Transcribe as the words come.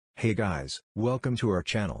Hey guys, welcome to our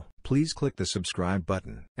channel. Please click the subscribe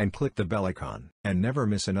button and click the bell icon and never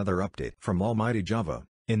miss another update from Almighty Java.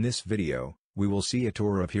 In this video, we will see a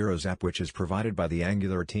tour of Heroes app which is provided by the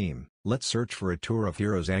Angular team. Let's search for a tour of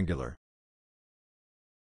Heroes Angular.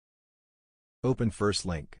 Open first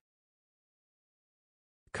link.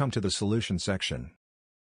 Come to the solution section.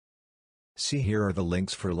 See, here are the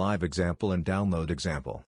links for live example and download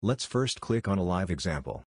example. Let's first click on a live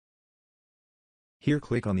example. Here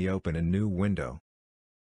click on the open in new window.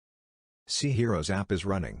 See, Heroes app is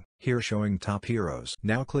running. Here showing top heroes.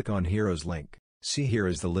 Now click on Heroes link. See, here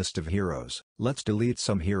is the list of heroes. Let's delete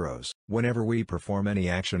some heroes. Whenever we perform any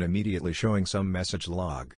action, immediately showing some message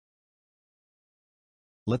log.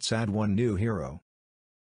 Let's add one new hero.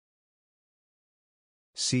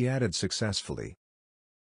 See, added successfully.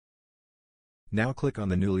 Now click on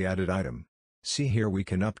the newly added item. See, here we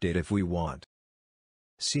can update if we want.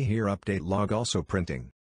 See, here update log also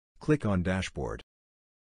printing. Click on dashboard.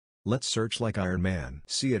 Let's search like Iron Man.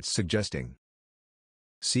 See, it's suggesting.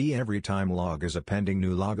 See, every time log is a pending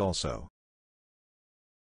new log also.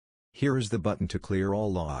 Here is the button to clear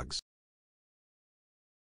all logs.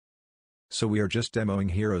 So we are just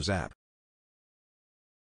demoing Heroes app.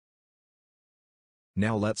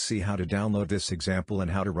 Now let's see how to download this example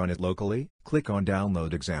and how to run it locally. Click on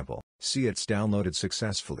download example. See, it's downloaded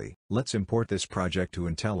successfully. Let's import this project to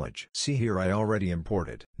IntelliJ. See, here I already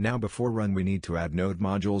imported. Now before run we need to add node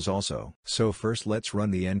modules also. So first let's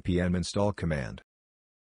run the npm install command.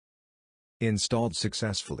 Installed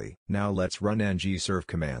successfully. Now let's run ngserve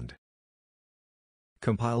command.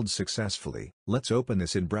 Compiled successfully. Let's open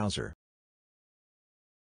this in browser.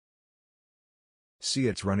 See,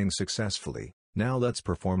 it's running successfully. Now let's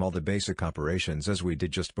perform all the basic operations as we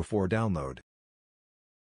did just before download.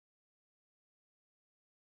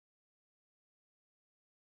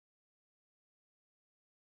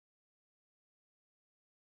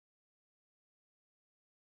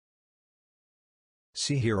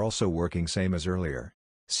 See, here also working same as earlier.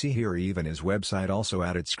 See, here even his website also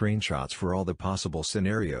added screenshots for all the possible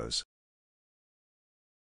scenarios.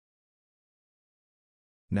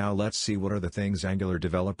 Now let's see what are the things Angular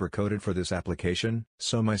developer coded for this application.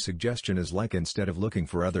 So my suggestion is, like, instead of looking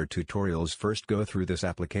for other tutorials, first go through this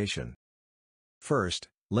application. First,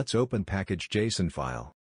 let's open package Json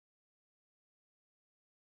file.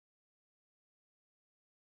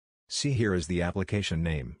 See, here is the application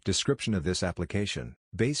name. Description of this application.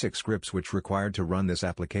 Basic scripts which required to run this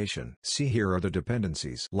application. See, here are the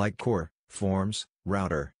dependencies like core, forms,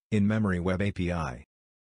 router, in-memory web API.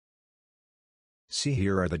 See,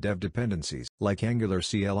 here are the dev dependencies like Angular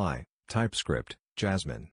CLI, TypeScript,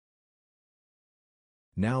 Jasmine.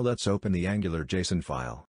 Now let's open the Angular JSON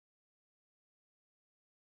file.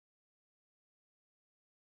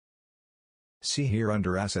 See, here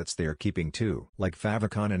under assets they are keeping two, like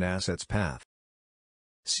favicon and assets path.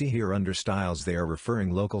 See, here under styles they are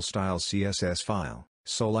referring local styles CSS file,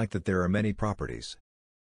 so like that there are many properties.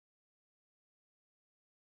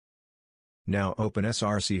 Now open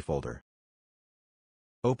src folder.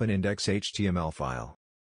 Open index.html file.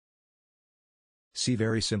 See,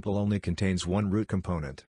 very simple, only contains one root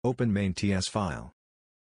component. Open main.ts file.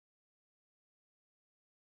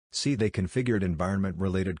 See, they configured environment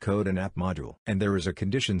related code and app module. And there is a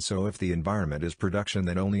condition, so if the environment is production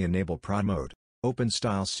then only enable prod mode. Open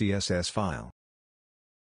styles CSS file.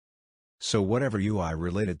 So whatever UI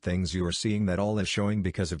related things you are seeing, that all is showing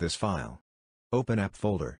because of this file. Open app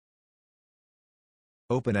folder.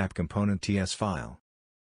 Open app component.ts file.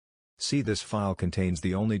 See, this file contains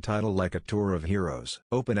the only title like a tour of heroes.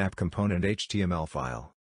 Open app component HTML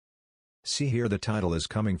file. See, here the title is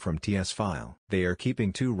coming from TS file. They are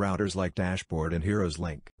keeping two routers like dashboard and heroes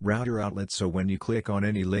link. Router outlet, so when you click on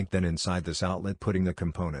any link then inside this outlet putting the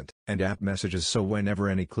component. And app messages, so whenever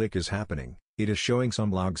any click is happening, it is showing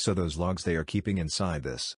some logs, so those logs they are keeping inside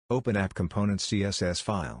this. Open app component CSS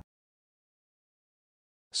file.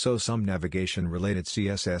 So some navigation related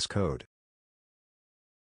CSS code.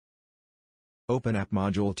 Open app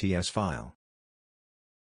module TS file.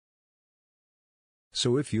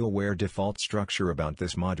 So if you aware default structure about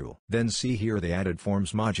this module, then see, here they added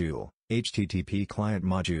forms module, HTTP client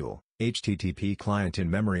module, HTTP client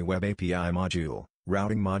in-memory web API module,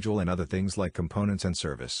 routing module and other things like components and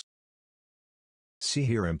service. See,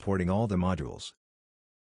 here importing all the modules.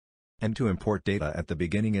 And to import data at the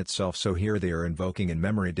beginning itself, so here they are invoking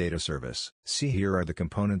in-memory data service. See, here are the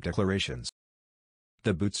component declarations.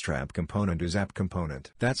 The bootstrap component is app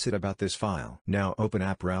component. That's it about this file. Now open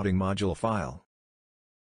app routing module file.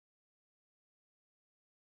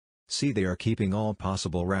 See, they are keeping all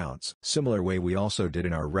possible routes. Similar way we also did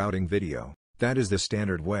in our routing video. That is the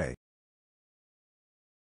standard way.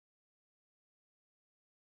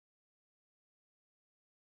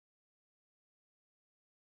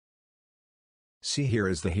 See, here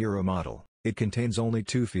is the hero model. It contains only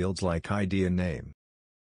two fields like ID and name.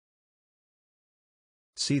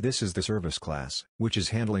 See, this is the service class, which is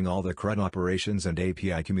handling all the CRUD operations and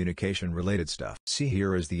API communication related stuff. See,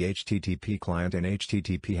 here is the HTTP client and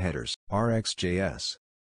HTTP headers, RxJS.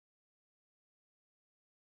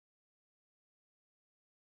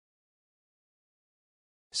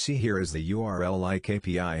 See, here is the URL like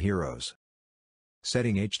API heroes.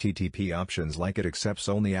 Setting HTTP options like it accepts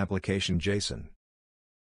only application Json.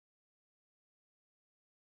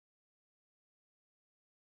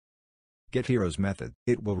 GetHeroes method,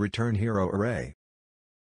 it will return hero array.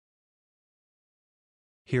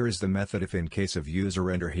 Here is the method if in case of user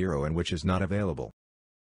enter hero and which is not available.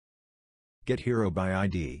 Get hero by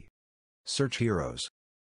ID. Search heroes.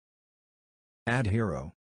 Add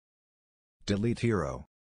hero. Delete hero.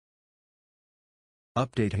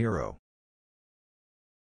 Update hero.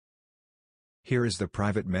 Here is the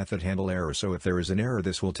private method handle error, so if there is an error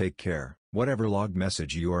this will take care, whatever log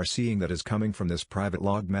message you are seeing that is coming from this private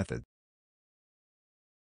log method.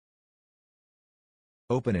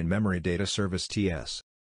 Open in-memory data service TS.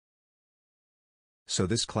 So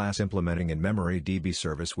this class implementing in-memory DB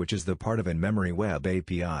service, which is the part of in-memory web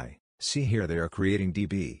API. See, here they are creating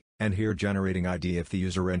DB, and here generating ID if the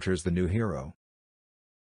user enters the new hero.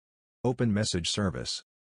 Open message service.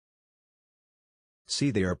 See,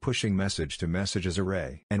 they are pushing message to messages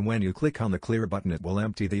array, and when you click on the clear button it will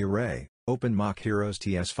empty the array. Open mock heroes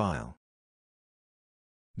TS file.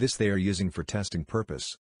 This they are using for testing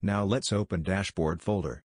purpose. Now let's open dashboard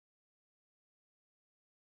folder.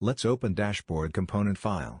 Let's open dashboard component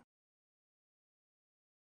file.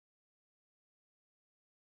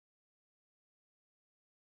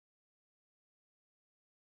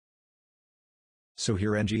 So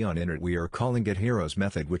here on init we are calling getHeroes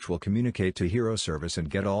method, which will communicate to hero service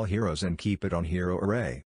and get all heroes and keep it on hero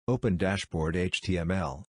array. Open dashboard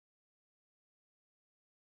HTML.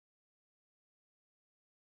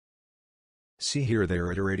 See, here they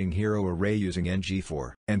are iterating hero array using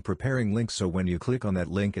ng4 and preparing links, so when you click on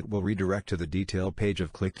that link it will redirect to the detail page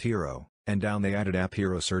of clicked hero, and down they added app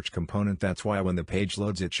hero search component. That's why when the page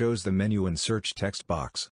loads it shows the menu and search text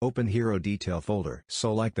box. Open hero detail folder.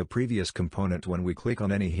 So like the previous component, when we click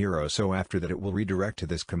on any hero, so after that it will redirect to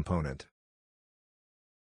this component.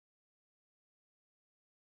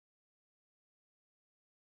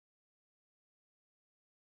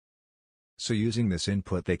 So using this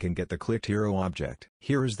input they can get the clicked hero object.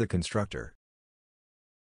 Here is the constructor.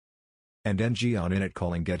 And ng on init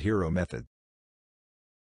calling getHero method.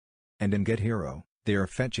 And in getHero, they are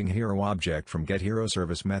fetching hero object from getHero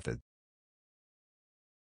service method.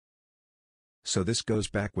 So this goes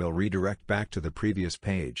back, will redirect back to the previous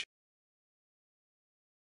page.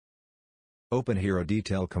 Open hero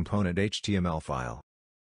detail component HTML file.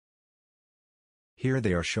 Here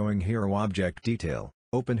they are showing hero object detail.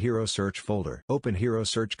 Open hero search folder. Open hero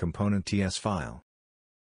search component TS file.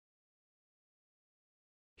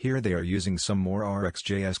 Here they are using some more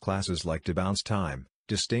RxJS classes like debounce time,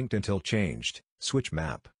 distinct until changed, switch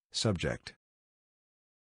map, subject.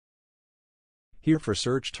 Here for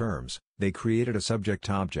search terms, they created a subject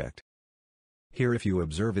object. Here if you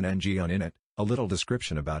observe in ng on init, a little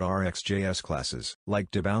description about RxJS classes,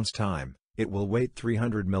 like debounce time. It will wait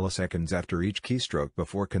 300 milliseconds after each keystroke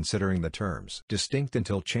before considering the terms. Distinct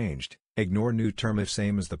until changed, ignore new term if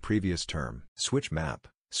same as the previous term. Switch map,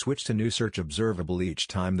 switch to new search observable each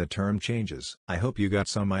time the term changes. I hope you got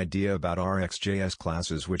some idea about RxJS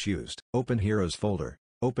classes which used. Open heroes folder,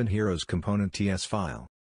 open heroes component TS file.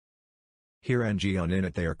 Here ng on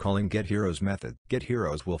init they are calling getHeroes method.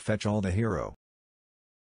 GetHeroes will fetch all the hero.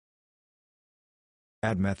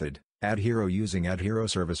 Add method. Add hero using add hero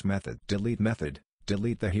service method. Delete method,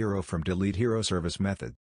 delete the hero from delete hero service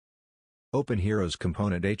method. Open heroes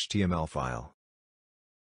component HTML file.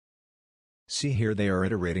 See, here they are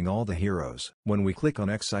iterating all the heroes. When we click on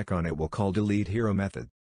X icon it will call delete hero method.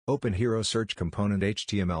 Open hero search component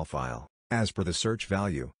HTML file. As per the search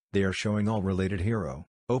value, they are showing all related hero.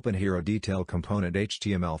 Open hero detail component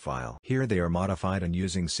HTML file. Here they are modified and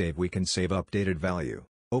using save we can save updated value.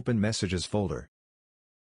 Open messages folder.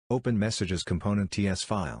 Open messages component TS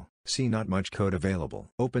file. See, not much code available.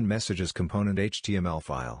 Open messages component HTML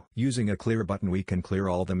file. Using a clear button we can clear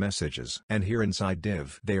all the messages. And here inside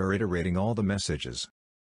div they are iterating all the messages.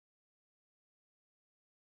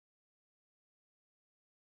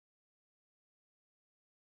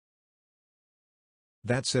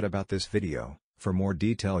 That's it about this video. For more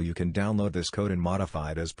detail you can download this code and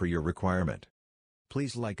modify it as per your requirement.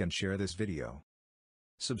 Please like and share this video.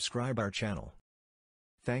 Subscribe our channel.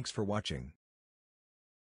 Thanks for watching.